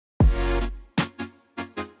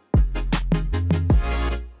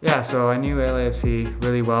Yeah, so I knew LAFC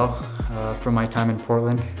really well from my time in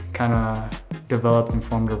Portland. Kind of developed and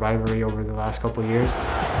formed a rivalry over the last couple of years.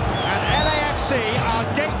 And LAFC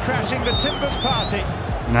are gate crashing the Timbers party.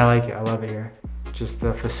 And I like it, I love it here. Just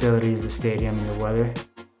the facilities, the stadium, and the weather.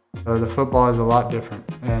 The football is a lot different.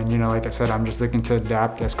 And like I said, I'm just looking to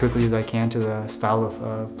adapt as quickly as I can to the style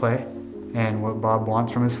of play and what Bob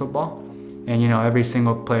wants from his football. And every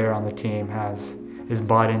single player on the team is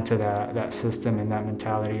bought into that system and that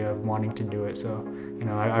mentality of wanting to do it. So,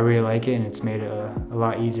 I really like it, and it's made it a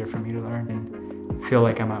lot easier for me to learn and feel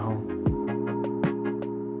like I'm at home.